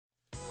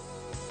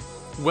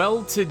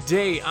Well,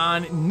 today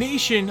on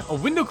Nation, a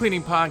window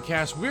cleaning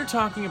podcast, we're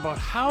talking about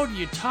how do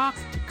you talk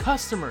to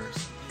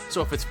customers.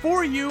 So if it's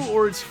for you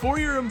or it's for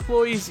your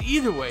employees,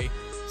 either way,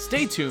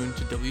 stay tuned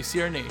to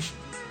WCR Nation.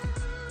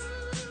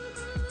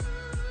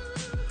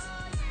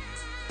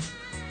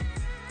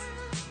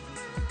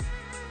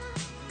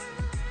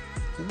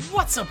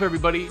 What's up,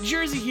 everybody?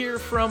 Jersey here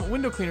from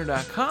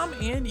windowcleaner.com,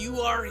 and you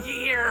are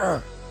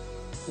here.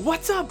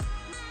 What's up?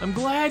 I'm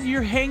glad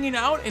you're hanging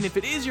out, and if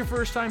it is your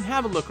first time,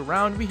 have a look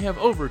around. We have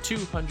over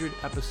 200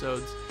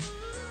 episodes.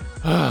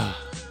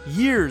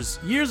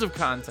 Years of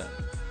content.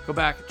 Go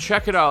back,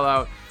 check it all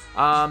out.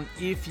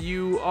 If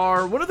you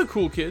are one of the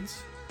cool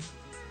kids,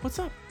 what's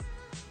up?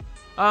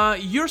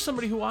 You're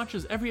somebody who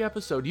watches every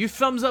episode. You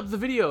thumbs up the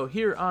video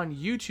here on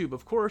YouTube,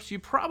 of course. You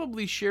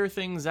probably share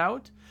things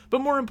out,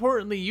 but more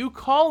importantly, you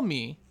call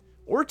me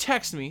or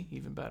text me,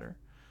 even better,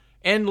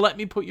 and let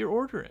me put your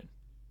order in.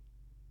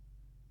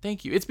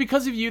 Thank you. It's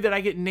because of you that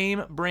I get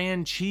name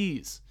brand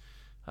cheese.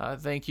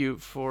 Thank you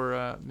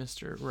for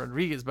Mr.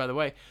 Rodriguez, by the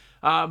way.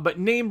 But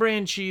name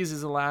brand cheese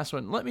is the last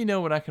one. Let me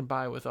know what I can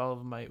buy with all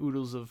of my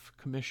oodles of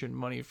commission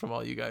money from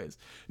all you guys.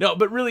 No,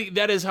 but really,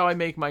 that is how I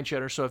make my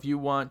cheddar. So if you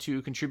want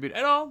to contribute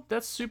at all,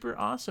 that's super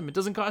awesome. It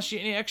doesn't cost you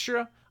any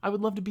extra. I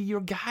would love to be your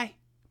guy.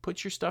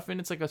 Put your stuff in.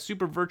 It's like a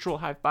super virtual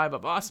high five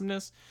of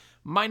awesomeness.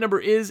 My number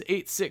is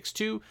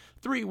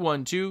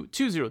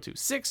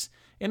 862-312-2026.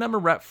 And I'm a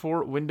rep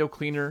for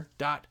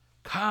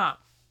windowcleaner.com.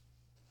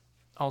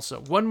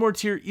 Also, one more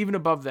tier even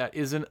above that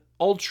is an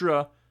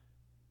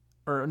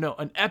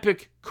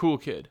epic cool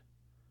kid.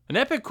 An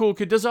epic cool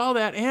kid does all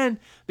that, and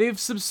they've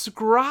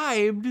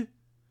subscribed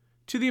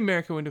to the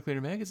American Window Cleaner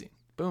magazine.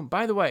 Boom.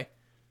 By the way,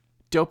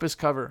 dopest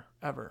cover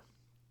ever.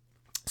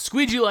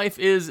 Squeegee Life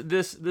is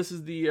this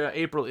is the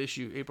April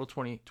issue, April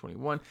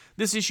 2021.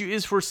 This issue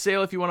is for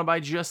sale if you want to buy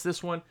just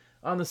this one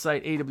on the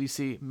site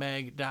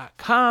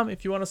awcmag.com.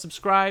 If you want to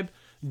subscribe,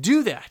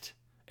 do that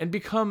and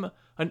become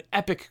an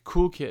epic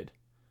cool kid.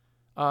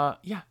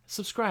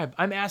 Subscribe.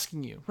 I'm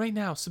asking you right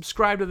now,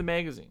 subscribe to the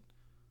magazine.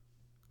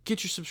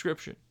 Get your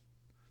subscription.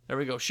 There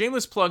we go.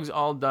 Shameless plugs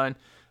all done.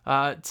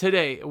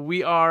 Today,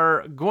 we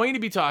are going to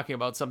be talking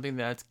about something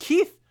that's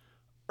Keith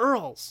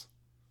Earls.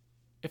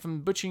 If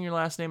I'm butchering your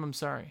last name, I'm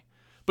sorry.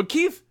 But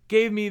Keith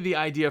gave me the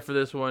idea for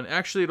this one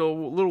actually a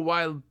little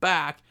while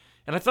back,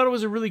 and I thought it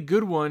was a really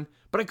good one,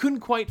 but I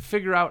couldn't quite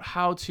figure out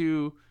how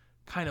to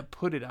kind of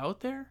put it out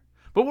there.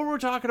 But what we're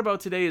talking about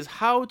today is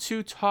how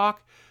to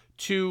talk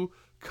to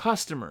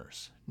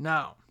customers.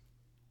 Now,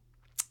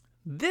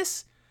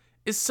 this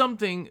is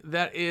something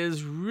that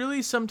is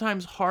really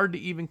sometimes hard to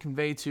even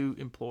convey to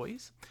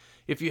employees.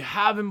 If you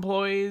have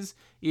employees,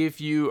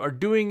 if you are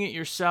doing it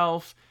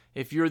yourself,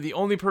 if you're the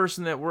only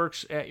person that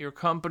works at your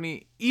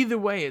company, either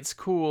way, it's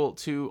cool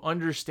to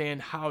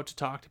understand how to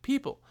talk to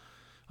people.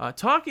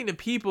 Talking to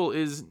people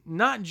is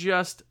not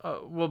just,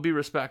 be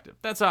respectful.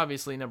 That's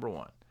obviously number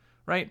one,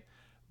 right?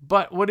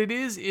 But what it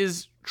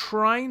is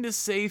trying to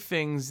say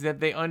things that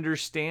they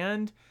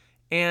understand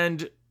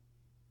and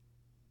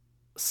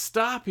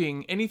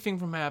stopping anything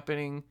from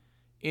happening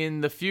in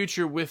the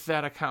future with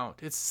that account.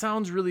 It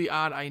sounds really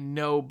odd, I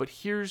know, but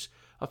here's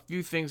a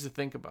few things to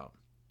think about.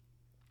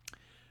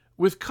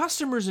 With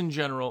customers in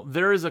general,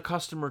 there is a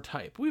customer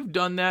type. We've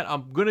done that.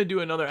 I'm going to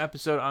do another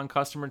episode on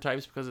customer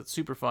types because it's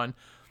super fun.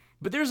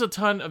 But there's a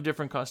ton of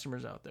different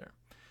customers out there.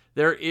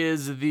 There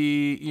is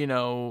the,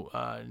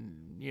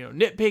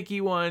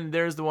 nitpicky one.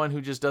 There's the one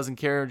who just doesn't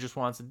care and just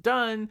wants it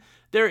done.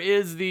 There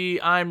is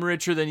the I'm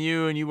richer than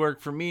you and you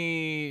work for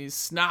me,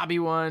 snobby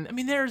one. I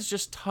mean, there's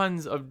just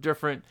tons of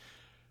different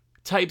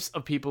types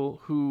of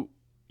people who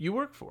you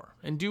work for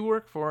and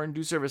do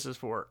services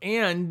for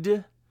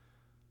and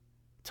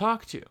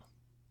talk to.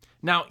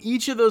 Now,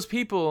 each of those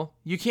people,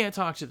 you can't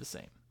talk to the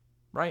same,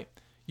 right?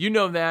 You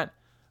know that.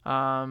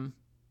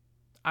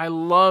 I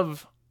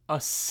love a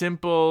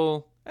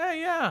simple,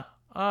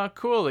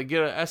 cool. They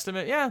get an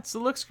estimate. Yeah, it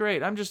looks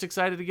great. I'm just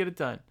excited to get it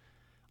done.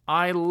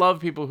 I love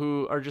people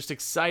who are just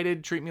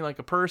excited, treat me like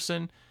a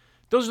person.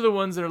 Those are the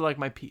ones that are like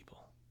my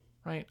people,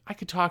 right? I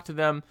could talk to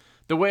them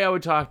the way I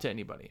would talk to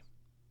anybody.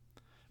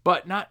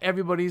 But not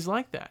everybody's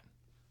like that.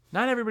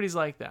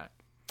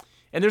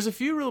 And there's a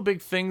few real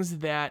big things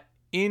that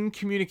in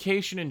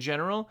communication in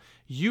general,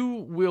 you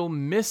will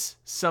miss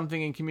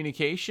something in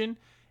communication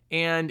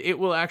and it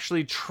will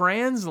actually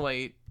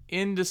translate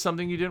into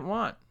something you didn't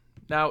want.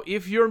 Now,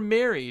 if you're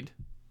married,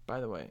 by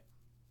the way,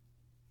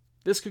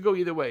 this could go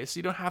either way, so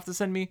you don't have to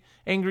send me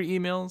angry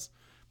emails,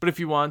 but if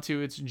you want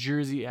to, it's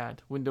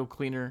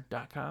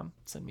jersey@windowcleaner.com.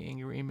 Send me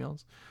angry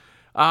emails.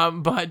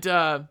 But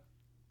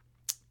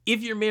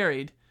if you're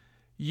married,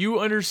 you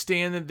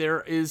understand that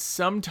there is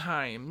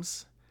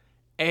sometimes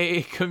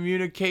a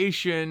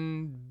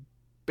communication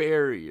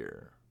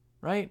barrier,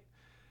 right?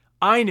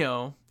 I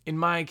know, in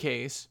my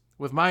case,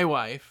 with my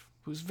wife,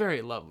 who's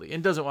very lovely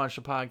and doesn't watch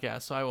the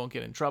podcast, so I won't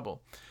get in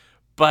trouble.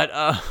 But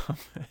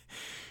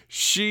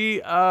she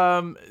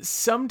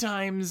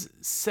sometimes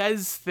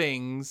says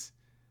things,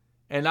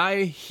 and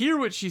I hear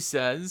what she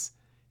says,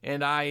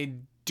 and I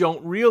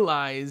don't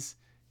realize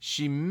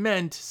she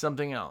meant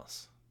something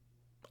else.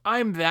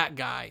 I'm that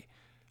guy.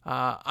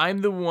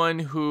 I'm the one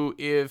who,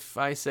 if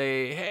I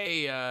say,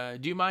 hey,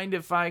 do you mind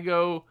if I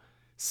go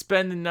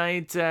spend the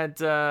night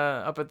at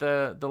up at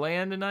the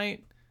land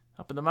tonight,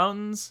 up in the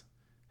mountains?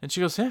 And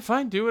she goes, yeah,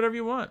 fine, do whatever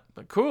you want.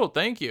 But cool,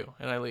 thank you.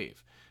 And I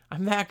leave.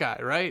 I'm that guy,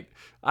 right?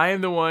 I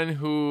am the one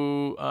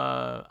who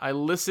I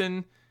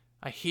listen,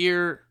 I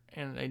hear,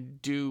 and I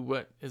do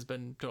what has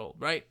been told,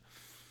 right?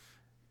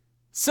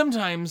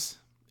 Sometimes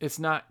it's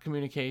not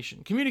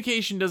communication.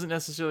 Communication doesn't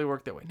necessarily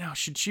work that way. Now,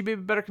 should she be a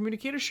better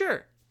communicator?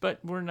 Sure. But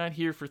we're not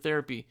here for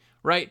therapy,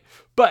 right?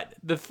 But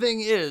the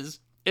thing is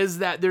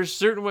that there's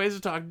certain ways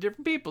to talk to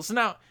different people. So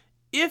now,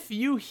 if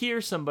you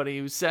hear somebody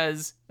who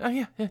says, oh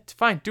yeah, it's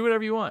fine, do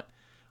whatever you want.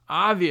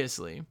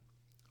 Obviously,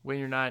 when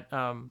you're not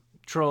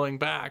trolling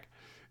back,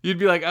 you'd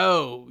be like,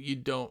 oh, you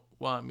don't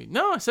want me.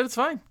 No, I said it's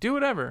fine. Do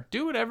whatever.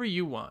 Do whatever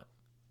you want.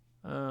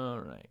 All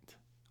right.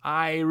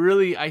 I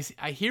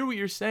hear what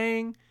you're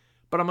saying,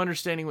 but I'm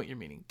understanding what you're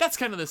meaning. That's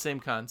kind of the same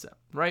concept,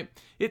 right?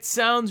 It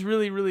sounds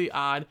really, really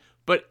odd,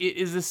 but it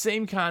is the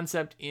same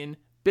concept in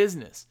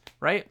business,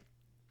 right?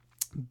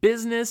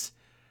 Business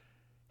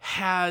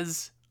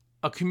has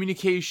a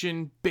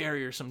communication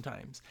barrier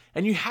sometimes,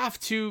 and you have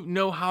to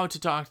know how to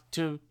talk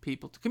to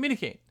people to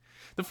communicate.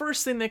 The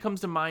first thing that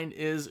comes to mind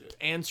is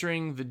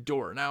answering the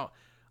door. Now,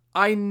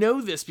 I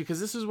know this because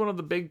this is one of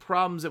the big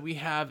problems that we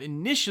have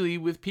initially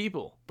with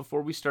people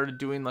before we started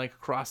doing like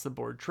across the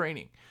board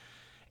training.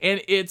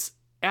 And it's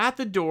at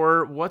the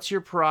door, what's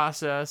your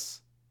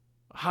process?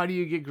 How do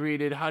you get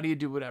greeted? How do you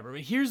do whatever?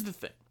 But here's the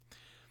thing.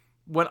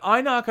 When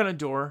I knock on a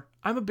door,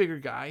 I'm a bigger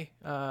guy.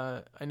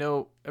 I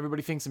know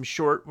everybody thinks I'm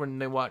short when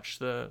they watch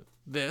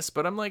this,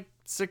 but I'm like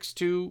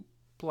 6'2"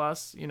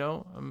 plus,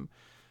 I'm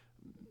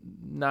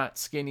not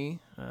skinny.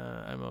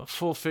 I'm a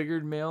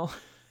full-figured male,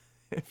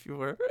 if you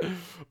were.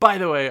 By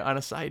the way, on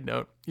a side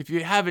note, if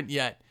you haven't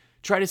yet,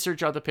 try to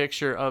search out the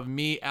picture of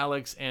me,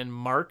 Alex, and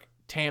Mark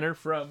Tanner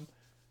from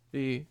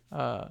the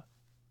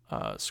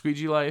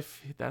Squeegee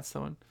Life. That's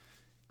the one.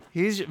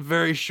 He's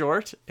very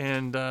short,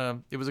 and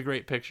it was a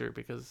great picture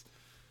because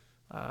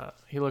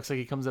he looks like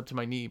he comes up to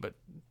my knee, but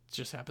it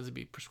just happens to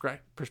be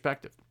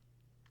perspective.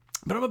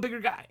 But I'm a bigger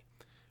guy,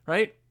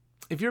 right?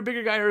 If you're a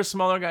bigger guy or a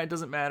smaller guy, it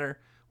doesn't matter.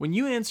 When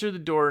you answer the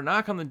door,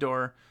 knock on the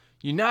door,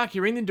 you knock,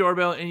 you ring the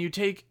doorbell, and you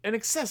take an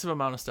excessive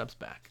amount of steps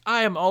back.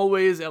 I am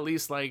always at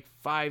least like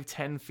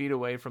 5-10 feet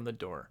away from the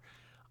door.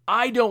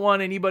 I don't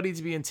want anybody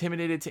to be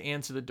intimidated to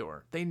answer the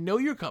door. They know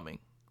you're coming,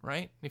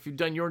 right? If you've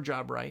done your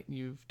job right,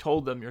 you've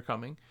told them you're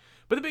coming.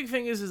 But the big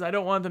thing is I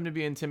don't want them to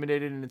be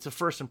intimidated, and it's a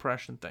first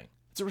impression thing.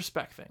 It's a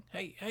respect thing.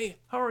 Hey,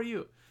 how are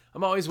you?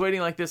 I'm always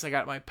waiting like this. I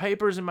got my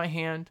papers in my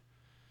hand,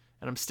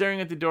 and I'm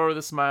staring at the door with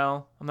a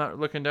smile. I'm not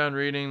looking down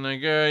reading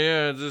like,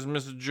 yeah, is this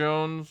Mrs.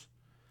 Jones?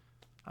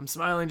 I'm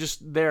smiling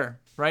just there,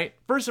 right?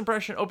 First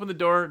impression, open the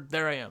door,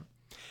 there I am.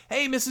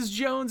 Hey, Mrs.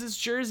 Jones, it's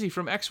Jersey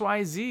from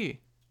XYZ.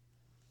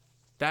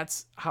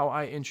 That's how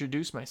I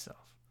introduce myself.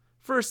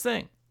 First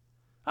thing.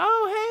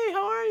 Oh, hey,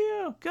 how are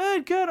you?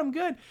 Good, I'm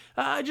good.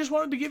 I just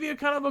wanted to give you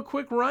kind of a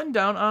quick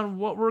rundown on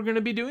what we're going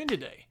to be doing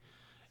today.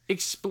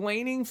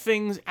 Explaining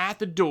things at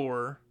the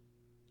door,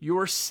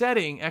 you're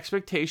setting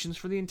expectations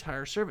for the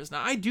entire service.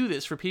 Now, I do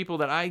this for people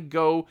that I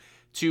go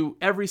to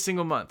every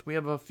single month. We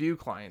have a few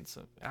clients,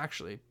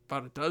 actually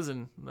about a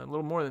dozen, a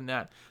little more than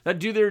that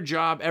do their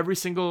job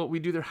we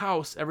do their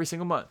house every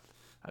single month.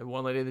 I have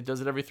one lady that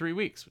does it every 3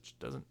 weeks, which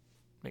doesn't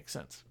make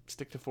sense.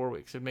 Stick to 4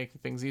 weeks. It'd make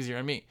things easier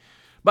on me.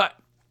 But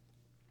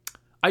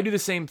I do the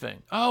same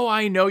thing. Oh,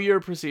 I know your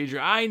procedure.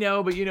 I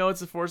know, but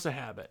it's a force of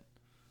habit.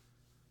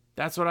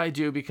 That's what I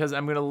do because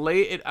I'm going to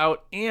lay it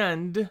out,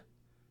 and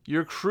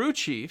your crew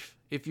chief,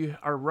 if you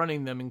are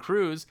running them in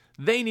crews,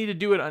 they need to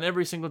do it on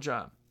every single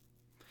job.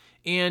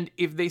 And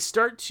if they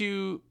start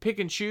to pick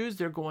and choose,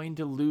 they're going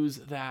to lose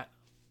that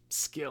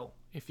skill,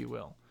 if you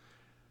will.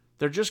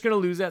 They're just going to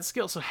lose that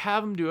skill. So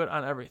have them do it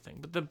on everything.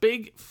 But the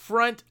big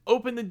front,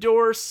 open the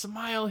door,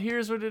 smile,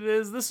 here's what it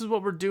is. This is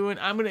what we're doing.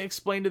 I'm going to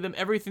explain to them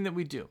everything that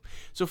we do.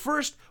 So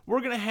first, we're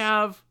going to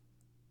have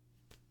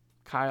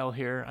Kyle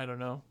here, I don't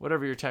know,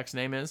 whatever your text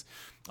name is.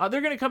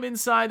 They're going to come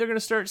inside. They're going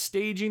to start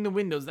staging the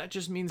windows. That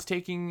just means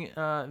taking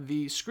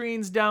the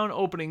screens down,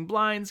 opening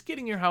blinds,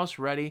 getting your house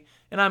ready,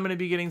 and I'm going to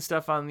be getting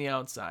stuff on the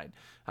outside.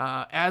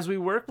 As we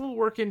work, we'll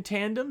work in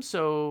tandem,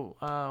 so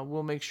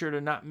we'll make sure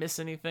to not miss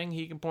anything.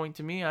 He can point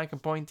to me, I can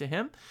point to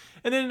him.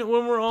 And then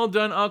when we're all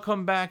done, I'll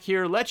come back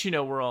here, let you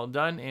know we're all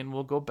done, and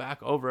we'll go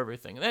back over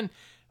everything. And then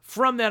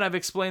from that, I've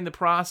explained the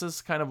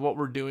process, kind of what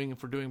we're doing.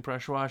 If we're doing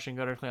pressure washing,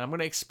 gutter clean, I'm going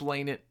to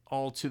explain it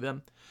all to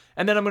them.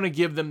 And then I'm going to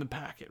give them the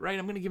packet, right?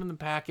 I'm going to give them the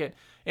packet.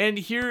 And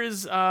here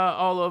is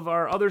all of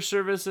our other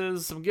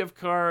services, some gift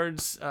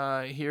cards.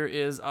 Here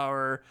is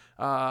our,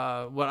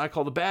 what I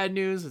call the bad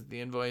news,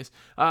 the invoice.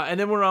 And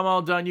then when I'm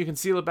all done, you can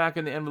seal it back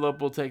in the envelope.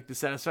 We'll take the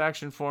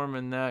satisfaction form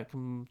and that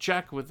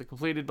check with the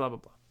completed, blah, blah,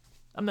 blah.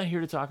 I'm not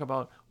here to talk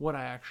about what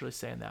I actually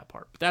say in that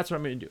part, but that's what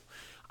I'm going to do.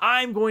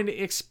 I'm going to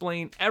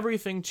explain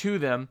everything to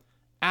them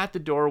at the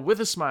door with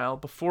a smile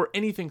before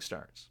anything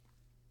starts.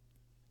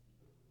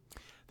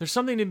 There's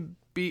something to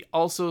be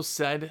also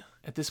said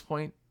at this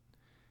point.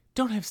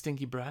 Don't have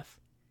stinky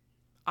breath.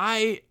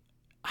 I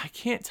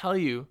can't tell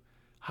you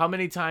how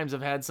many times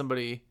I've had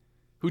somebody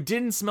who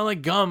didn't smell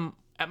like gum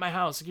at my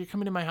house. Like, you're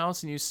coming to my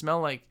house and you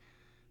smell like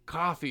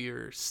coffee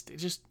or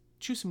just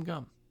chew some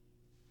gum.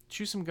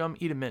 Chew some gum,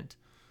 eat a mint.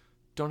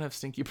 Don't have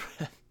stinky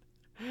breath.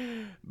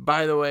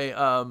 By the way,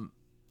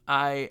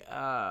 I've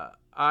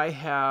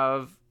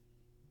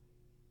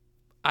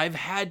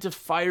had to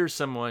fire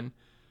someone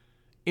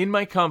in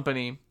my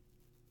company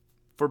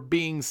for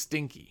being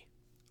stinky.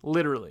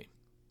 Literally.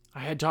 I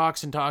had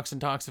talks, and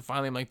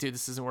finally I'm like, dude,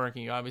 this isn't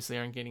working. You obviously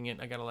aren't getting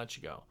it. I gotta let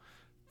you go.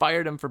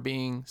 Fired him for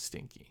being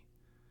stinky.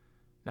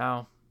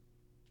 Now,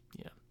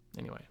 yeah.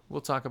 Anyway,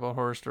 we'll talk about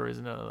horror stories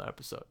in another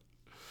episode.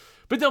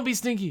 But don't be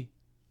stinky.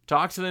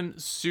 Talk to them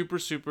super,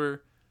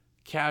 super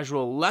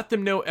casual. Let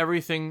them know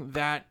everything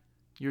that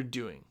you're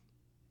doing.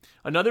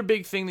 Another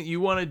big thing that you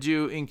want to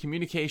do in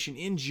communication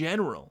in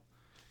general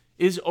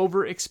is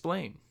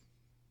over-explain.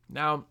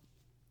 Now,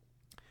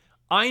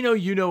 I know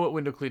you know what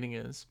window cleaning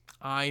is.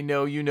 I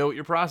know you know what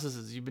your process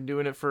is. You've been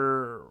doing it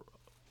for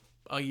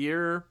a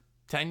year,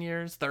 10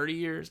 years, 30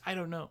 years. I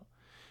don't know.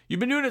 You've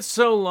been doing it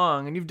so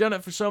long and you've done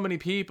it for so many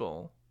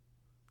people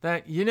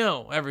that you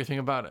know everything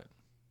about it.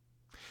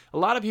 A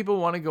lot of people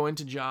want to go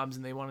into jobs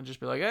and they want to just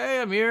be like,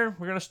 hey, I'm here.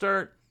 We're going to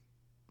start.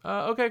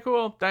 Okay,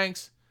 cool.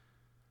 Thanks.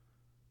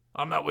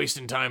 I'm not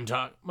wasting time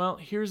talking. Well,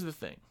 here's the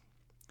thing.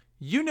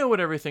 You know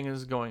what everything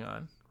is going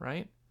on,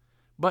 right?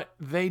 But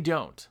they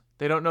don't.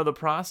 They don't know the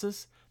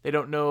process. They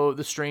don't know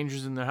the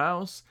strangers in their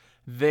house.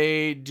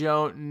 They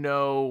don't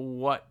know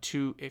what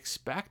to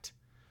expect.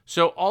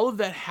 So all of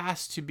that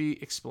has to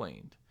be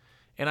explained.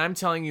 And I'm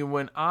telling you,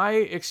 when I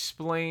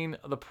explain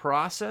the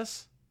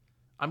process,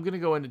 I'm going to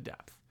go into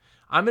depth.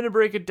 I'm going to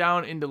break it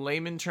down into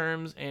layman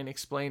terms and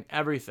explain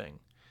everything.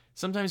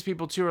 Sometimes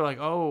people too are like,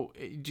 oh,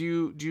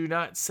 do you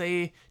not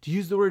say, do you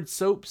use the word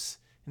soaps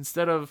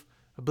instead of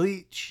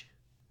bleach?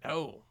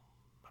 No,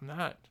 I'm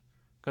not.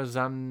 Because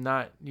I'm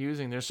not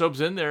using, there's soaps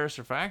in there,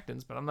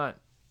 surfactants, but I'm not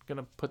going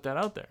to put that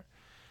out there.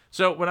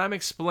 So when I'm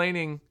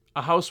explaining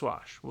a house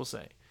wash, we'll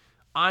say,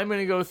 I'm going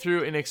to go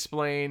through and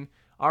explain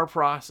our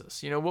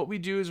process. You know, what we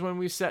do is when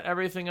we set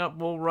everything up,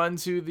 we'll run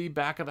to the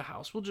back of the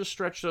house. We'll just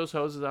stretch those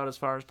hoses out as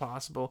far as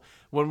possible.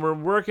 When we're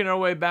working our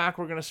way back,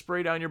 we're going to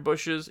spray down your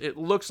bushes. It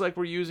looks like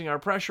we're using our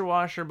pressure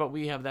washer, but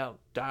we have that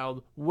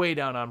dialed way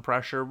down on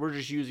pressure. We're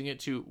just using it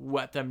to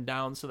wet them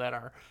down so that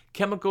our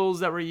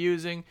chemicals that we're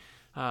using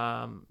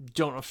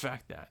don't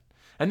affect that.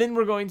 And then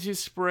we're going to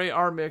spray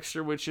our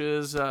mixture, which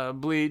is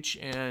bleach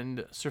and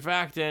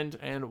surfactant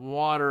and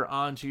water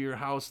onto your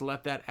house.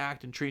 Let that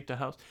act and treat the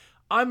house.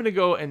 I'm going to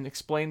go and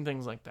explain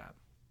things like that.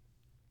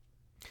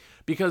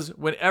 Because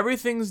when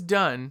everything's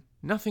done,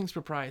 nothing's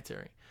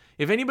proprietary.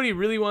 If anybody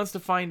really wants to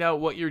find out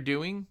what you're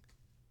doing,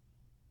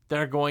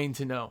 they're going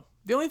to know.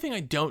 The only thing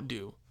I don't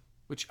do,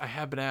 which I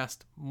have been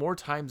asked more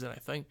times than I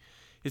think,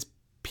 is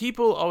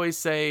people always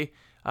say,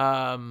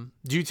 do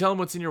you tell them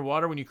what's in your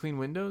water when you clean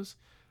windows?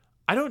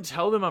 I don't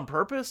tell them on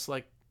purpose.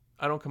 Like,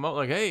 I don't come out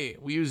like, hey,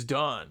 we use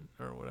Dawn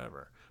or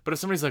whatever. But if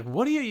somebody's like,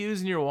 what do you use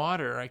in your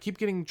water? I keep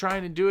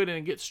trying to do it and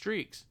it gets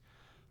streaks.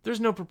 There's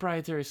no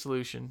proprietary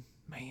solution.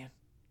 Man,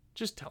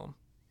 just tell them.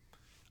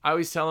 I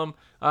always tell them,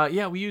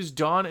 yeah, we use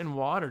Dawn and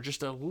water,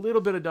 just a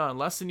little bit of Dawn,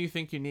 less than you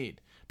think you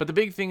need. But the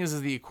big thing is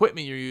the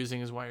equipment you're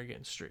using is why you're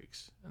getting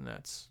streaks. And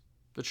that's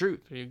the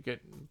truth. You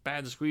get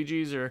bad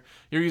squeegees, or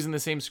you're using the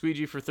same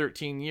squeegee for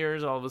 13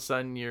 years, all of a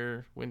sudden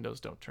your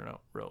windows don't turn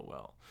out real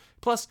well.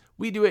 Plus,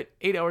 we do it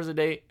 8 hours a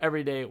day,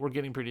 every day. We're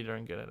getting pretty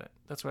darn good at it.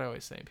 That's what I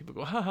always say. People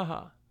go, ha, ha,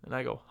 ha. And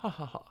I go, ha,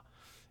 ha, ha.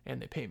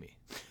 And they pay me.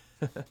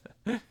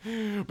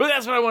 But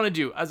that's what I want to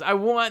do. As I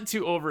want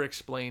to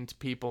over-explain to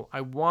people. I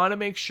want to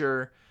make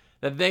sure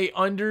that they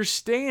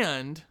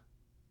understand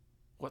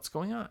what's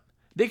going on.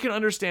 They can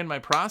understand my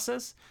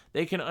process.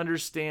 They can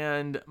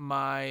understand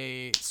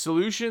my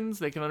solutions.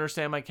 They can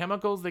understand my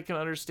chemicals. They can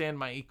understand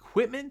my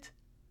equipment.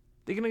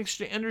 They can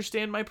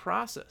understand my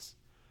process.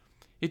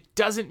 It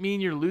doesn't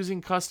mean you're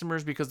losing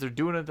customers because they're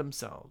doing it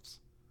themselves.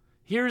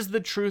 Here's the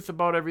truth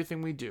about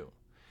everything we do.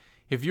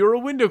 If you're a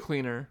window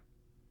cleaner,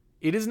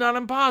 it is not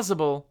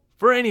impossible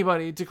for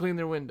anybody to clean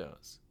their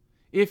windows.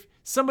 If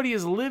somebody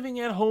is living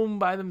at home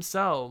by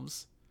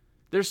themselves,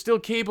 they're still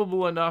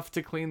capable enough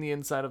to clean the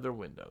inside of their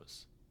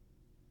windows.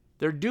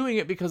 They're doing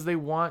it because they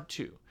want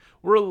to.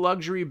 We're a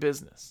luxury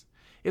business.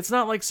 It's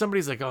not like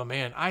somebody's like, oh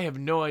man, I have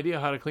no idea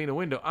how to clean a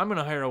window. I'm going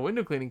to hire a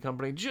window cleaning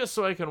company just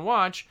so I can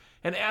watch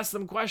and ask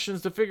them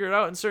questions to figure it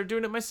out and start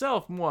doing it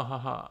myself.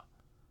 Mwahaha.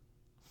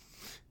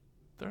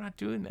 They're not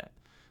doing that.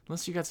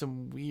 Unless you got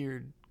some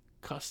weird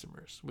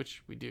customers,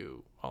 which we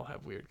do all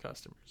have weird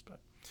customers, but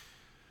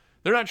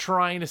they're not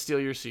trying to steal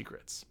your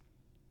secrets.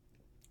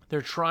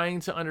 They're trying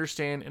to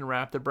understand and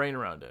wrap their brain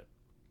around it.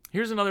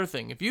 Here's another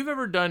thing. If you've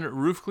ever done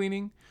roof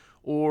cleaning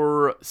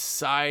or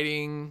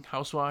siding,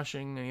 house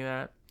washing, any of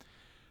that,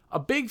 a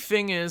big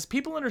thing is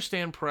people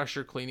understand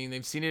pressure cleaning.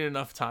 They've seen it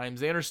enough times.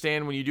 They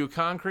understand when you do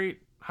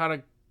concrete,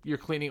 you're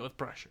cleaning it with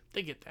pressure.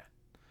 They get that.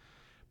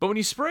 But when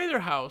you spray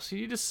their house,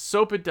 you just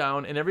soap it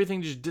down and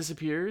everything just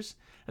disappears.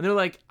 And they're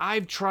like,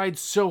 I've tried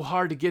so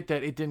hard to get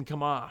that, it didn't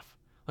come off.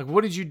 Like,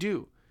 what did you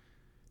do?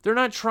 They're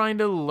not trying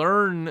to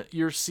learn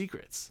your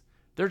secrets.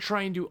 They're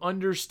trying to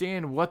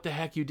understand what the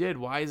heck you did.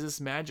 Why is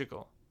this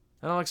magical?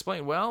 And I'll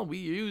explain, well, we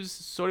use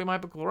sodium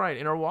hypochlorite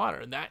in our water,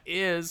 and that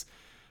is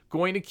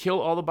going to kill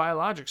all the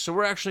biologics. So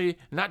we're actually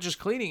not just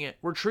cleaning it,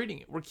 we're treating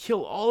it. We're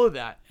kill all of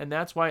that, and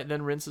that's why it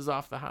then rinses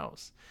off the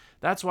house.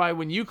 That's why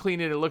when you clean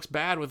it, it looks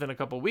bad within a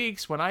couple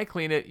weeks. When I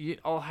clean it, it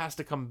all has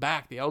to come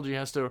back. The algae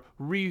has to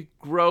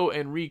regrow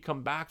and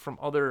come back from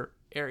other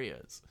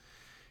areas.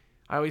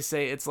 I always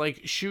say it's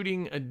like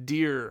shooting a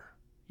deer.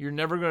 You're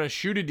never going to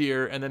shoot a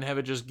deer and then have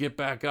it just get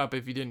back up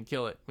if you didn't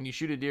kill it. When you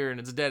shoot a deer and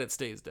it's dead, it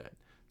stays dead.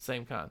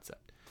 Same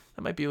concept.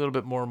 That might be a little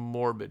bit more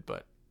morbid,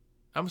 but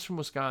I'm from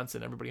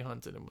Wisconsin. Everybody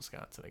hunted in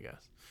Wisconsin, I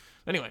guess.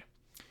 Anyway,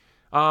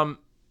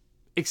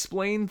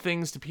 explain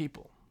things to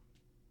people.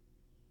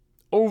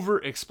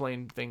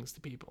 Over-explain things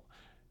to people.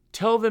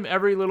 Tell them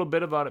every little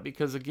bit about it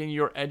because, again,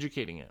 you're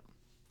educating it.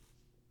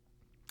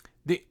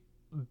 The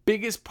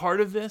biggest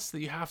part of this that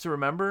you have to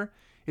remember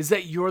is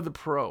that you're the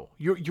pro.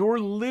 You're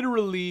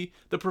literally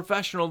the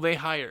professional they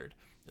hired.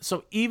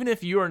 So even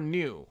if you're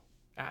new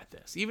at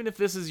this, even if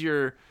this is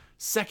your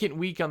second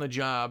week on the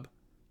job,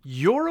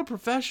 you're a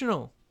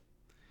professional.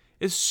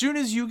 As soon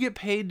as you get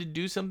paid to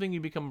do something, you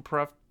become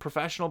a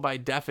professional by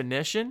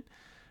definition.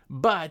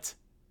 But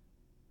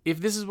if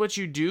this is what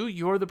you do,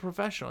 you're the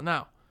professional.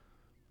 Now,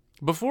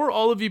 before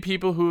all of you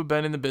people who have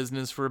been in the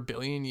business for 1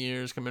 billion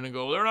years come in and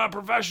go, they're not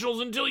professionals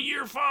until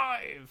year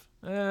 5.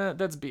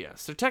 That's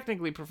BS. They're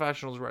technically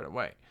professionals right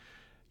away.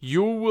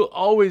 You will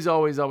always,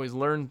 always, always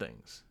learn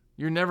things.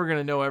 You're never going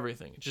to know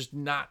everything. It's just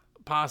not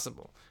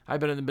possible. I've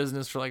been in the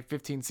business for like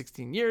 15,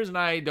 16 years, and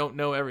I don't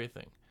know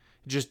everything.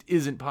 It just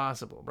isn't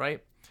possible,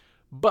 right?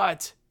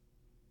 But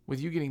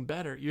with you getting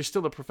better, you're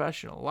still a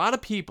professional. A lot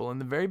of people in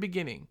the very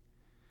beginning,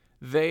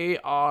 they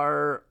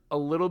are a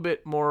little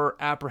bit more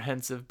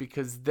apprehensive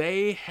because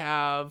they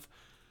have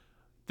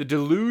the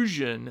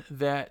delusion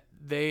that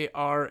they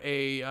are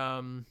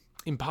a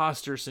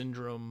imposter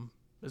syndrome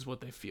is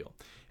what they feel.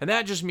 And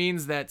that just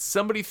means that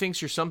somebody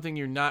thinks you're something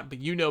you're not, but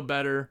you know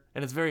better,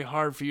 and it's very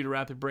hard for you to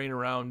wrap your brain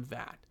around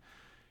that.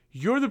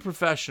 You're the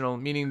professional,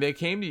 meaning they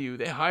came to you,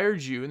 they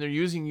hired you, and they're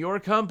using your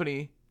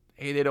company.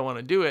 A, they don't want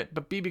to do it,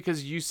 but B,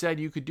 because you said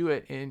you could do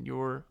it, and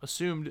you're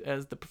assumed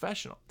as the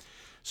professional.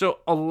 So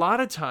a lot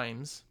of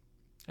times,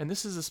 and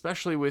this is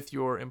especially with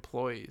your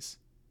employees,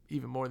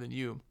 even more than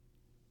you,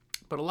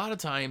 but a lot of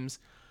times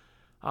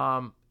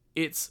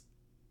it's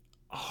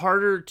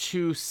harder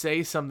to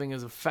say something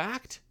as a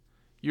fact.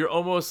 You're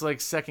almost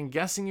like second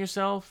guessing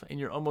yourself and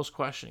you're almost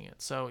questioning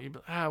it. So you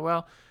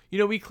well,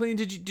 we cleaned.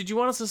 Did you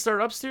want us to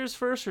start upstairs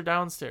first or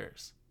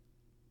downstairs?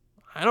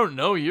 I don't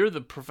know. You're the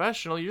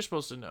professional. You're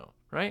supposed to know,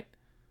 right?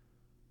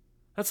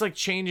 That's like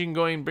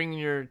bringing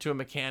you to a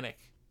mechanic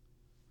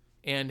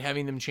and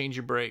having them change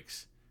your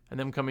brakes and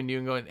them coming to you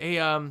and going, hey,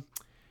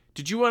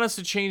 did you want us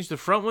to change the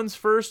front ones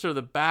first or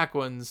the back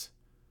ones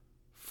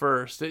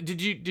first?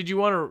 Did you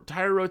want a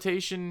tire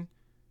rotation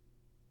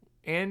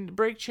and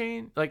brake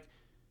chain? Like,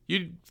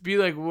 you'd be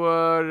like,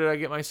 what did I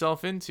get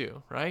myself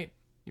into, right?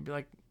 You'd be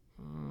like,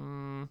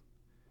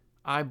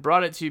 I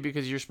brought it to you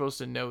because you're supposed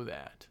to know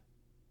that.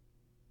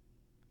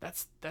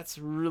 That's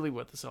really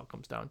what this all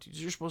comes down to.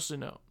 You're supposed to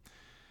know.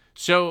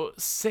 So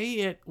say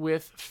it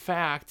with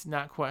fact,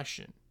 not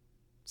question.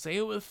 Say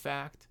it with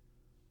fact,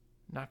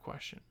 not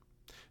question.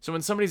 So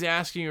when somebody's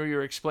asking you or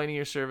you're explaining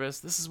your service,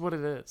 this is what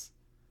it is.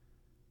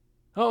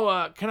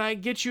 Oh, can I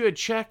get you a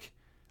check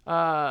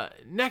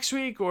next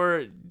week,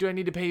 or do I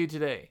need to pay you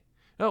today?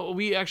 No,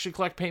 we actually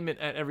collect payment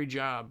at every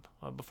job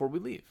before we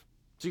leave.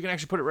 So you can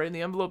actually put it right in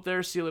the envelope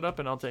there, seal it up,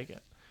 and I'll take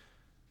it.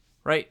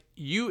 Right?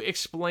 You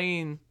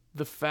explain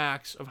the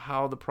facts of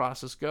how the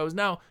process goes.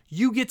 Now,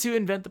 you get to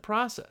invent the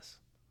process.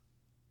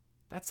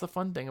 That's the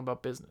fun thing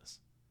about business.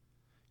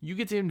 You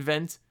get to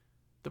invent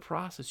the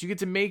process. You get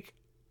to make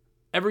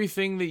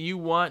everything that you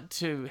want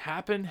to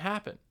happen.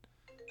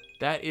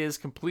 That is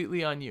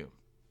completely on you.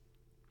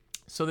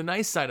 So the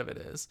nice side of it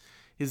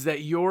is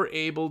that you're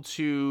able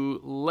to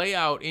lay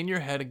out in your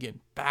head, again,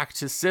 back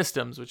to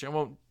systems, which I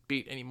won't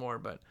beat anymore,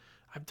 but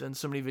I've done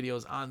so many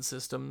videos on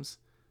systems.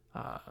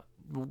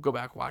 We'll go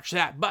back, watch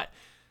that. But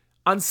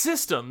on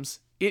systems,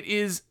 it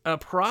is a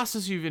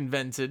process you've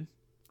invented,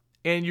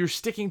 and you're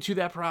sticking to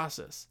that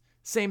process.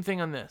 Same thing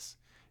on this,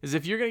 is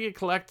if you're going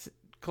to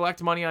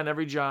collect money on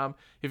every job,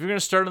 if you're going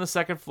to start on the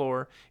second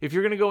floor, if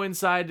you're going to go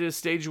inside to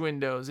stage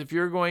windows, if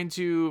you're going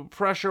to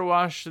pressure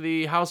wash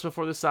the house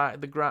before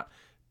the ground,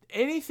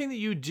 anything that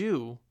you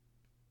do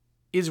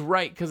is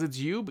right because it's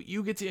you, but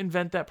you get to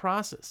invent that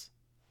process.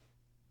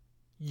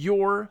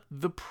 You're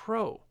the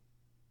pro.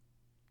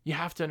 You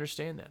have to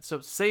understand that.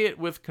 So say it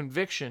with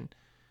conviction,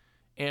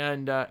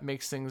 and it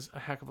makes things a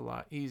heck of a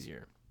lot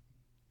easier.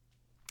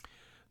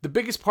 The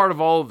biggest part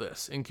of all of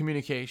this in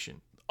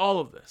communication, all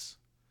of this,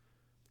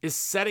 is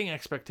setting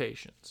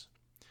expectations.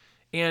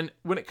 And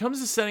when it comes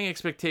to setting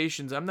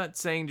expectations, I'm not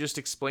saying just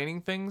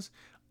explaining things.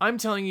 I'm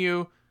telling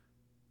you,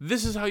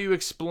 this is how you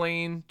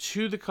explain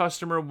to the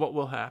customer what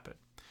will happen.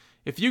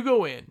 If you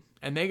go in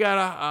and they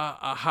got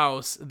a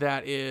house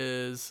that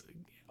is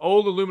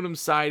old aluminum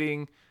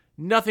siding,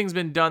 nothing's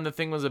been done, the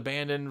thing was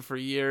abandoned for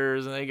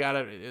years, and they got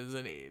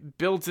it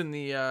built in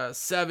the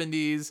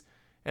 70s,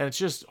 and it's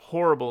just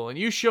horrible, and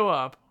you show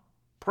up,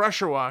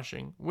 pressure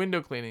washing,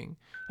 window cleaning,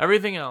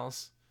 everything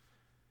else,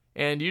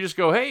 and you just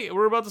go, hey,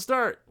 we're about to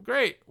start.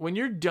 Great. When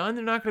you're done,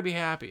 they're not going to be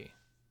happy.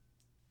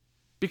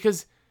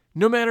 Because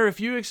no matter if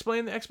you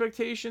explain the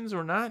expectations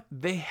or not,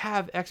 they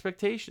have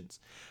expectations.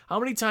 How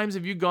many times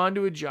have you gone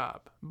to a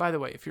job? By the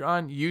way, if you're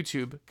on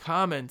YouTube,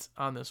 comment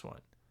on this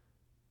one.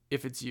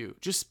 If it's you,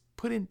 just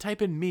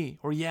type in me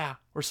or yeah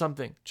or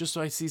something, just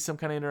so I see some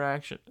kind of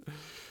interaction.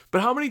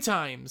 But how many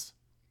times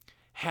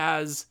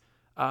has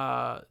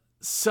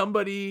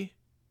somebody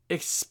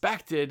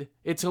expected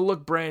it to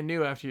look brand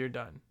new after you're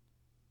done?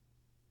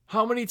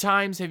 How many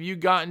times have you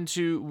gotten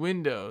to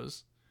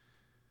windows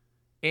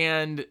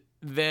and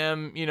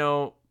them,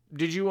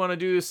 did you want to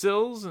do the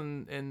sills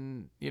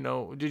and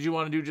did you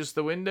want to do just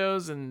the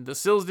windows and the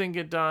sills didn't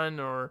get done?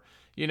 Or,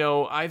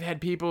 I've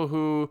had people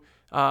who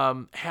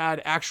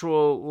had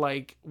actual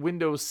like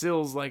window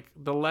sills, like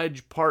the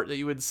ledge part that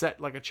you would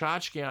set like a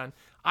tchotchke on.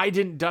 I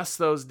didn't dust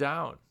those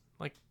down.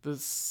 Like the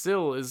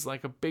sill is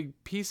like a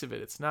big piece of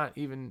it. It's not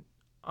even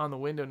on the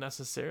window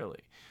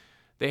necessarily.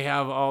 They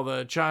have all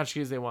the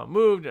tchotchkes they want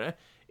moved.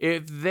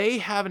 If they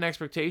have an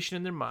expectation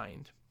in their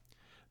mind,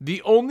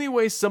 the only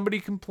way somebody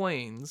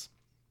complains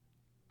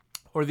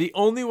or the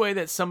only way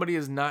that somebody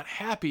is not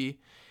happy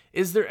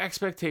is their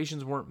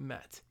expectations weren't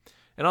met.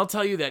 And I'll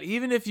tell you that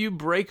even if you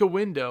break a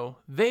window,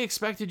 they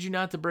expected you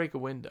not to break a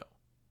window.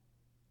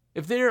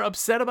 If they're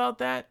upset about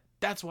that,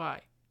 that's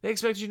why. They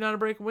expected you not to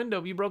break a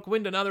window. You broke a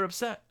window, now they're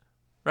upset,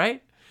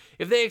 right?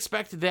 If they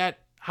expect that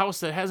house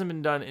that hasn't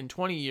been done in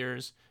 20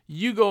 years,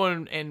 you go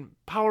in and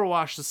power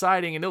wash the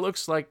siding and it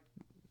looks like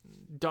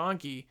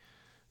donkey,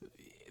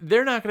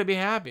 they're not going to be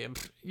happy.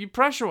 You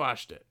pressure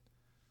washed it.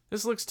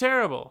 This looks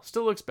terrible.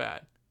 Still looks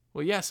bad.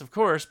 Well, yes, of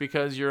course,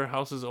 because your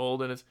house is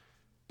old and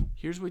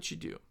here's what you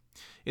do.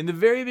 In the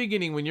very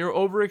beginning, when you're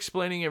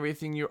over-explaining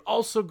everything, you're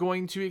also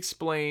going to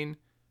explain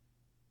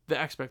the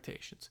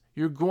expectations.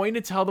 You're going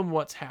to tell them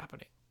what's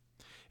happening.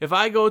 If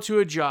I go to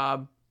a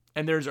job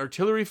and there's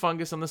artillery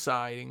fungus on the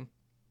siding,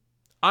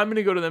 I'm going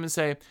to go to them and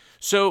say,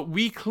 so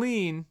we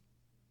clean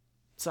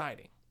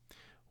siding.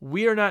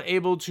 We are not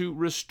able to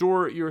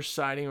restore your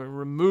siding or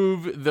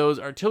remove those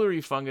artillery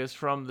fungus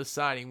from the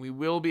siding. We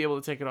will be able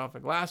to take it off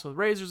of glass with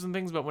razors and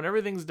things, but when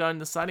everything's done,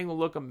 the siding will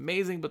look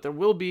amazing, but there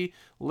will be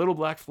little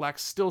black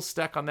flecks still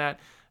stuck on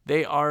that.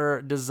 They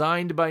are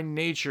designed by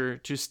nature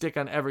to stick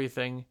on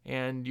everything,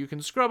 and you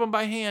can scrub them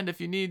by hand if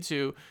you need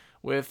to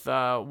with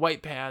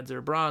white pads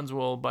or bronze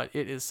wool, but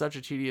it is such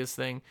a tedious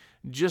thing.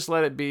 Just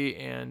let it be,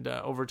 and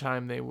over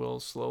time they will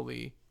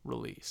slowly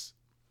release.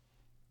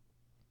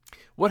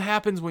 What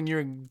happens when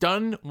you're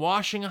done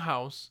washing a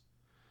house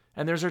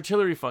and there's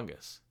artillery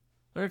fungus?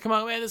 They're going to come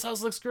out, man, this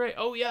house looks great.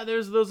 Oh, yeah,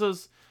 there's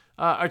those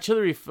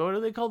artillery, what are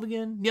they called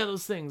again? Yeah,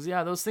 those things.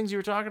 Yeah, those things you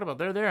were talking about.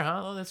 They're there,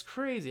 huh? Oh, that's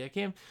crazy. I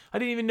didn't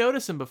even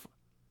notice them before.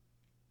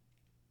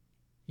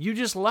 You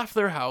just left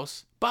their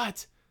house,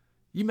 but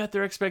you met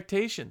their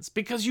expectations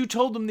because you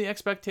told them the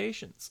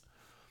expectations.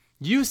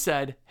 You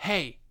said,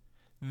 hey,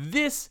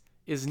 this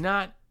is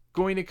not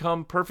going to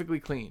come perfectly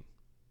clean.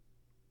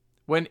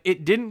 When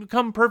it didn't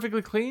come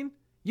perfectly clean,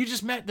 you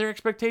just met their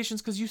expectations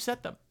because you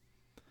set them.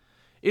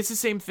 It's the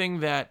same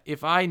thing that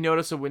if I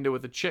notice a window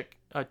with a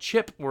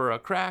chip or a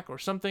crack or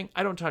something,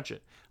 I don't touch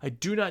it. I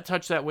do not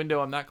touch that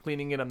window. I'm not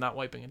cleaning it. I'm not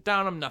wiping it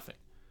down. I'm nothing.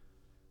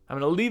 I'm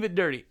going to leave it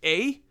dirty.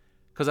 A,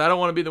 because I don't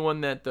want to be the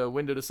one that the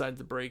window decides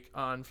to break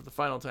on for the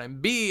final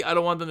time. B, I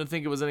don't want them to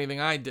think it was anything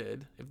I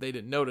did. If they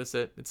didn't notice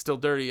it, it's still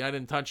dirty. I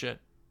didn't touch it,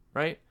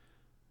 right?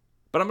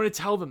 But I'm going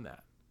to tell them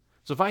that.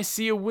 So if I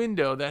see a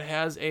window that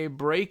has a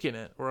break in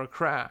it or a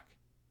crack,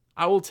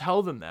 I will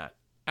tell them that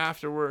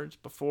afterwards,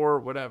 before,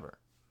 whatever,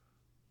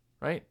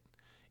 right?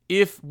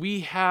 If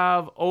we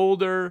have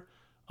older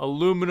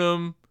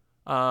aluminum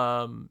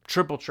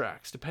triple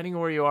tracks, depending on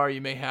where you are,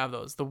 you may have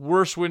those. The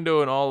worst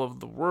window in all of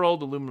the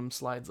world, aluminum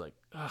slides, like,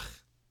 ugh.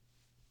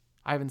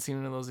 I haven't seen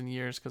one of those in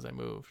years because I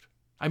moved.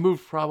 I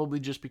moved probably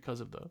just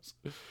because of those.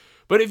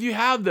 But if you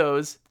have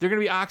those, they're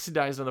going to be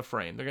oxidized on the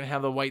frame. They're going to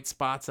have the white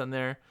spots on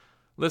there.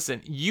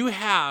 Listen, you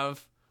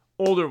have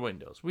older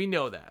windows. We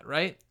know that,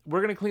 right?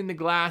 We're going to clean the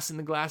glass, and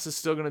the glass is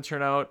still going to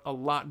turn out a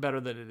lot better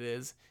than it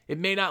is. It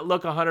may not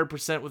look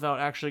 100% without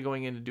actually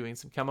going into doing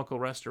some chemical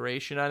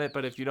restoration on it,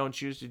 but if you don't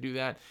choose to do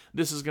that,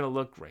 this is going to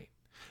look great.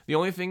 The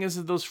only thing is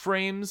that those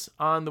frames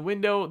on the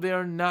window, they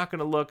are not going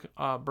to look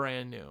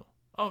brand new.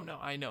 Oh, no,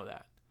 I know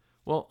that.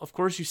 Well, of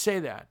course you say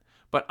that,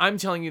 but I'm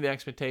telling you the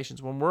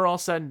expectations. When we're all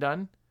said and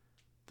done,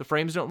 the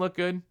frames don't look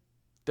good.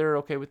 They're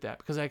okay with that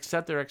because I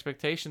accept their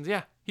expectations.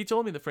 Yeah, he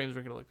told me the frames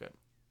were going to look good.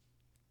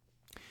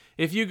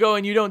 If you go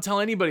and you don't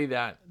tell anybody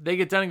that, they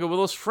get done and go, well,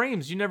 those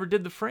frames, you never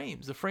did the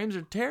frames. The frames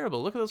are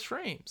terrible. Look at those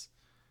frames.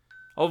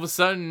 All of a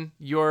sudden,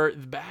 you're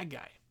the bad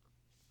guy,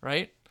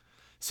 right?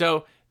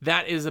 So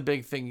That is a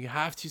big thing. You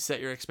have to set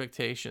your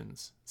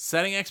expectations.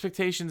 Setting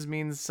expectations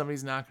means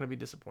somebody's not going to be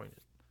disappointed.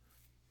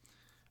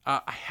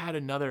 I had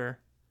another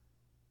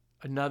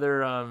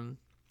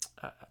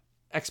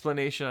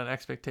explanation on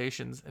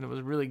expectations, and it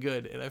was really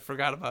good, and I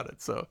forgot about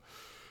it. So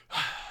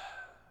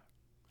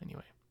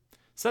anyway,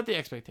 set the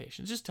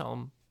expectations. Just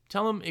tell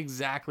them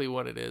exactly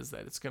what it is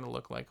that it's going to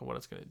look like and what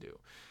it's going to do.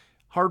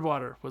 Hard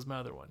water was my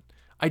other one.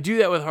 I do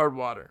that with hard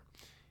water.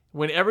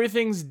 When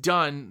everything's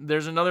done,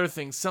 there's another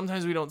thing.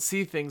 Sometimes we don't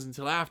see things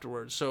until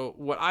afterwards. So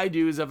what I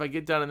do is if I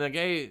get done and like,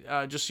 hey,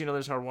 just so you know,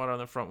 there's hard water on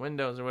the front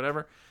windows or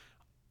whatever.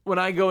 When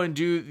I go and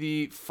do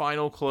the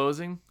final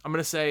closing, I'm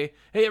going to say,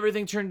 hey,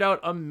 everything turned out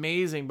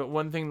amazing. But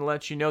one thing to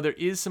let you know, there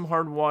is some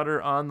hard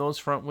water on those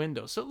front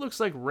windows. So it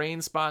looks like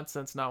rain spots.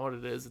 That's not what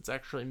it is. It's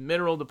actually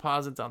mineral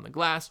deposits on the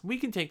glass. We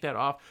can take that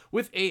off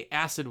with a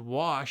acid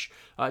wash.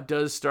 It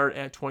does start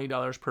at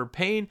 $20 per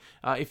pane.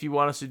 If you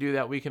want us to do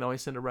that, we can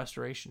always send a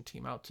restoration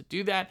team out to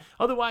do that.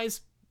 Otherwise,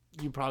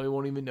 you probably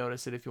won't even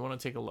notice it if you want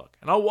to take a look.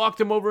 And I'll walk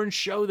them over and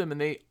show them, and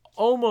they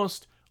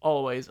almost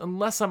always,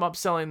 unless I'm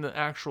upselling the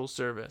actual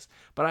service,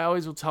 but I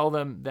always will tell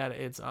them that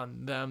it's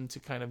on them to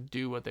kind of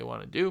do what they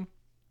want to do.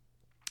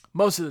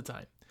 Most of the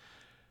time,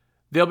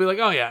 they'll be like,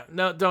 oh yeah,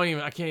 no,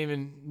 I can't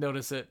even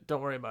notice it.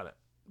 Don't worry about it.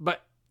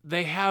 But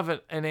they have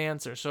an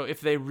answer. So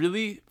if they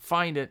really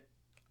find it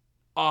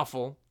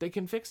awful, they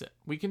can fix it.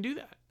 We can do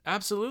that.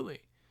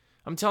 Absolutely.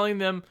 I'm telling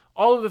them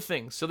all of the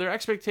things. So their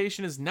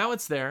expectation is now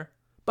it's there,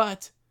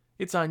 but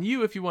it's on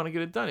you if you want to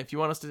get it done. If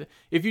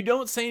you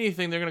don't say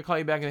anything, they're going to call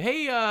you back and,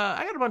 hey,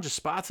 I got a bunch of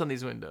spots on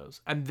these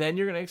windows. And then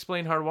you're going to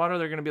explain hard water.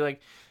 They're going to be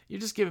like, you're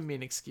just giving me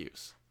an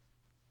excuse.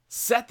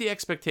 Set the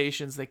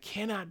expectations. They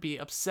cannot be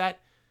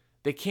upset.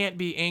 They can't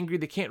be angry.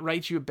 They can't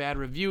write you a bad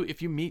review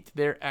if you meet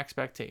their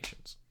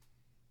expectations,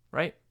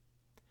 right?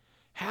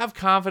 Have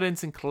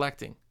confidence in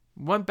collecting.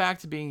 Went back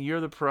to being you're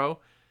the pro.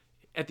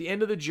 At the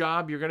end of the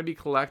job, you're going to be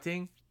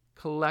collecting.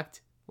 Collect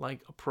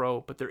like a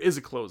pro, but there is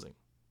a closing.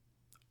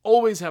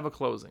 Always have a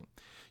closing.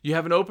 You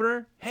have an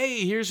opener.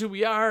 Hey, here's who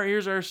we are.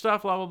 Here's our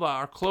stuff, blah, blah, blah.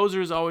 Our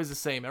closer is always the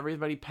same.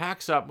 Everybody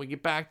packs up. We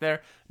get back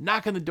there,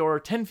 knock on the door,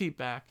 10 feet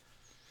back.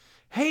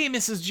 Hey,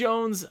 Mrs.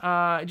 Jones,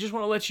 I just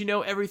want to let you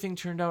know everything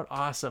turned out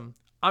awesome.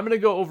 I'm going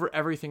to go over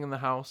everything in the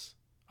house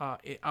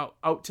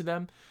out to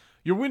them.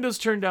 Your windows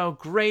turned out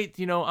great.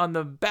 On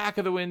the back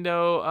of the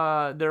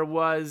window, there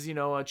was,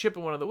 a chip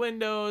in one of the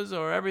windows,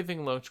 or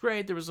everything looked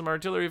great. There was some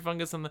artillery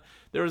fungus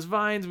there was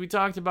vines we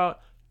talked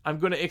about. I'm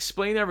going to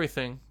explain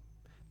everything,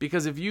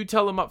 because if you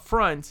tell them up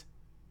front,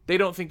 they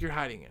don't think you're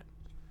hiding it,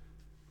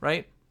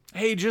 right?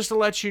 Hey, just to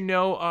let you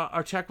know,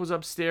 our tech was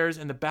upstairs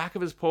and the back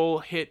of his pole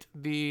hit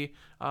the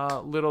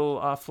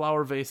little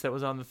flower vase that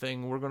was on the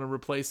thing. We're going to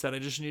replace that. I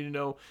just need to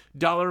know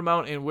dollar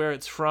amount and where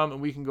it's from,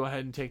 and we can go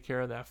ahead and take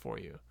care of that for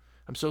you.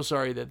 I'm so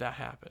sorry that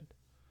happened.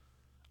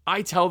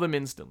 I tell them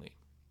instantly,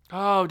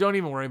 oh, don't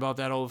even worry about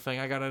that old thing.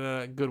 I got it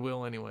at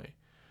Goodwill anyway.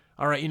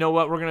 All right, you know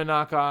what? We're going to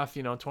knock off,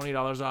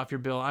 $20 off your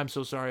bill. I'm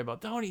so sorry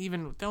about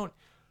it. Don't.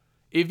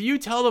 If you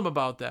tell them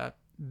about that,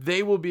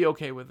 they will be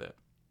okay with it.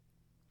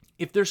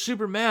 If they're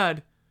super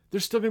mad, they're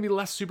still going to be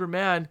less super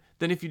mad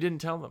than if you didn't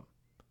tell them.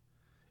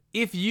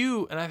 If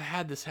you, and I've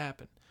had this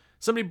happen,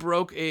 somebody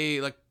broke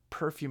a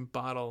perfume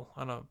bottle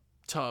on a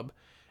tub,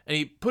 and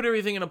he put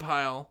everything in a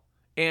pile,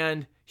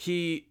 and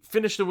he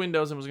finished the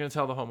windows and was going to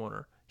tell the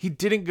homeowner. He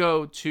didn't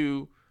go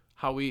to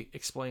how we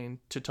explained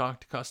to talk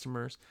to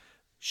customers.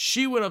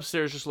 She went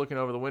upstairs just looking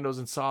over the windows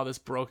and saw this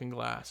broken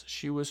glass.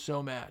 She was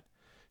so mad.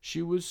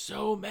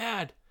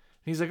 And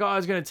he's like, oh, I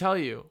was going to tell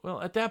you.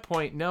 Well, at that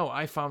point, no,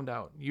 I found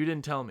out. You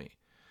didn't tell me.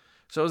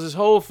 So it was this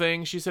whole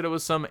thing. She said it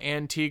was some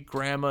antique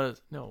grandma.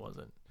 No, it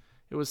wasn't.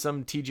 It was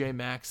some TJ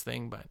Maxx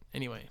thing. But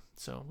anyway,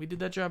 so we did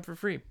that job for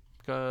free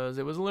because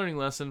it was a learning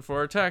lesson for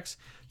our techs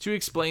to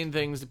explain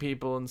things to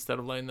people instead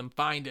of letting them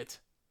find it.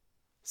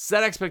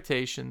 Set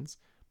expectations,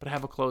 but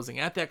have a closing.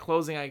 At that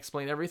closing, I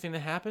explain everything that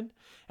happened.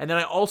 And then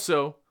I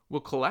also will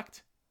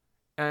collect,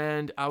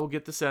 and I will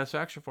get the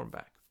satisfaction form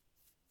back.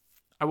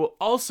 I will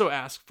also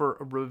ask for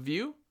a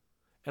review,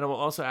 and I will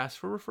also ask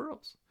for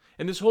referrals.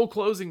 And this whole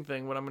closing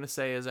thing, what I'm going to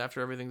say is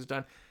after everything's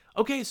done,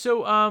 okay,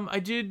 so I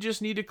did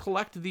just need to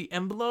collect the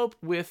envelope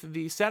with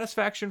the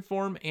satisfaction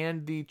form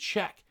and the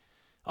check.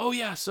 Oh,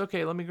 yes,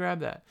 okay, let me grab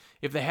that.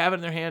 If they have it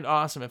in their hand,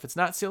 awesome. If it's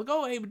not sealed,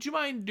 oh, hey, would you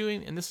mind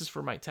doing, and this is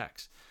for my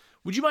techs,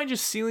 would you mind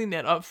just sealing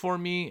that up for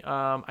me?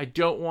 I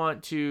don't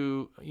want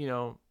to,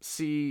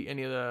 see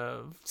any of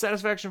the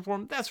satisfaction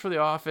form. That's for the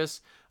office.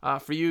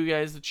 For you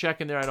guys, the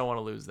check in there, I don't want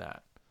to lose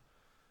that.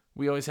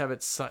 We always have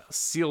it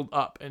sealed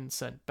up and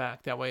sent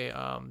back. That way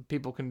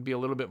people can be a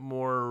little bit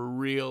more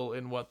real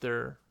in what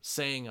they're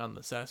saying on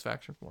the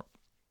satisfaction form.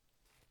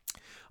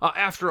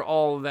 After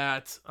all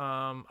that,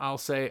 I'll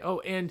say,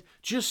 oh, and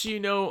just so you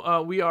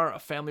know, we are a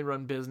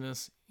family-run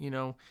business.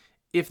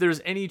 If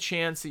there's any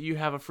chance that you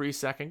have a free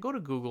second, go to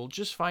Google,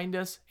 just find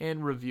us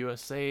and review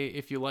us. Say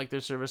if you like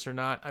their service or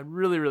not. I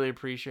really, really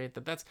appreciate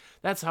that.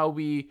 That's how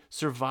we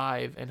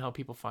survive and how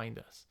people find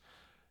us.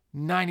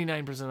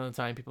 99% of the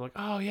time, people are like,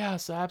 oh,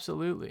 yes,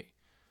 absolutely.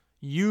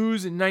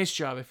 use a nice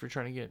job if you're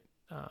trying to get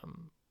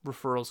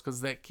referrals,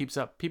 because that keeps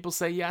up. People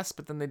say yes,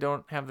 but then they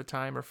don't have the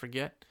time or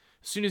forget.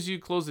 As soon as you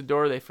close the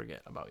door, they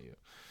forget about you.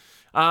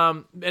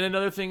 And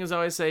another thing is I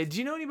always say, do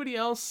you know anybody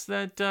else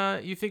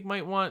that you think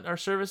might want our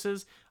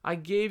services? I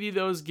gave you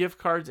those gift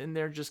cards in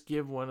there. Just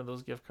give one of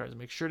those gift cards.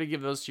 Make sure to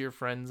give those to your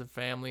friends and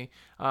family.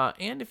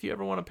 And if you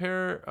ever want to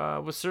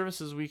pair with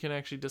services, we can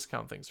actually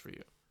discount things for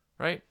you,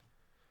 right?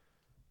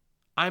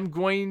 I'm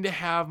going to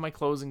have my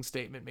closing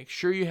statement. Make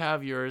sure you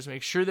have yours.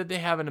 Make sure that they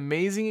have an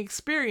amazing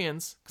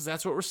experience, because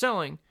that's what we're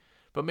selling.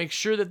 But make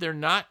sure that they're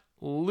not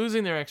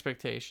losing their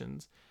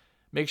expectations.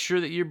 Make sure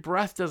that your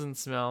breath doesn't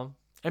smell.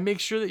 And make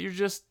sure that you're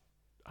just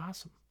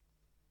awesome.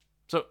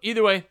 So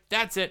either way,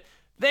 that's it.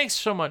 Thanks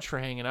so much for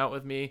hanging out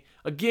with me.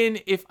 Again,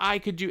 if I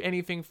could do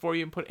anything for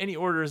you and put any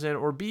orders in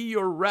or be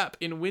your rep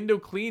in window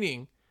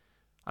cleaning,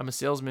 I'm a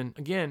salesman,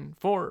 again,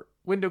 for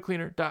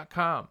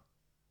windowcleaner.com.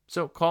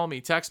 So call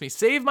me, text me,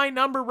 save my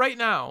number right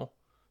now.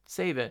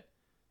 Save it.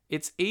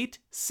 It's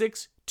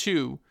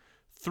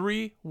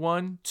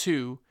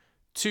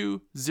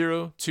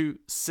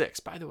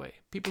 862-312-2026. By the way,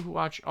 people who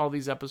watch all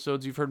these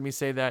episodes, you've heard me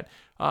say that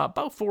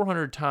about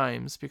 400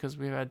 times, because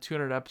we've had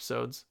 200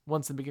 episodes,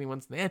 once in the beginning,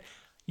 once in the end.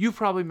 You've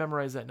probably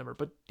memorized that number,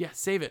 but yeah,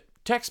 save it.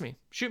 Text me.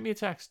 Shoot me a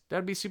text.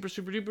 That'd be super,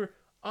 super duper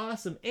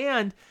awesome.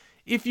 And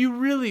if you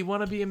really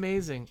want to be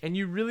amazing and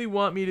you really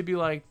want me to be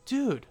like,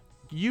 dude,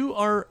 you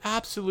are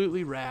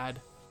absolutely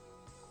rad,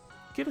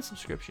 get a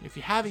subscription. If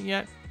you haven't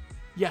yet,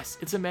 yes,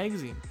 it's a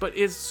magazine, but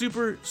it's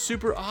super,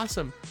 super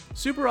awesome.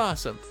 Super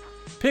awesome.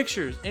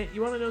 Pictures. And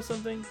you want to know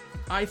something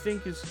I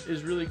think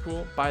is really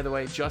cool? By the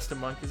way, Justin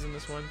Monk is in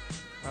this one.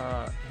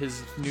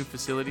 His new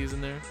facility is in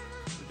there.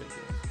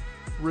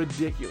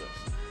 Ridiculous.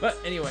 But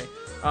anyway,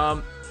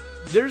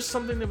 there's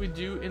something that we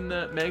do in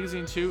the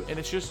magazine too, and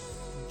it's just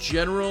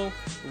general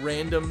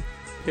random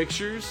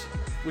pictures,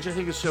 which I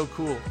think is so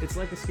cool. It's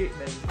like a skate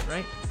magazine,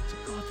 right? So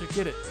go out there,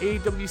 get it.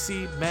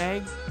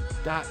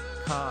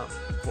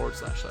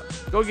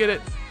 awcmag.com/love. Go get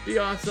it. Be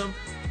awesome.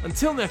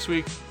 Until next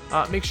week,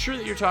 make sure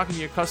that you're talking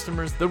to your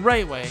customers the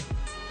right way,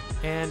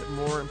 and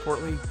more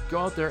importantly, go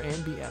out there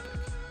and be epic.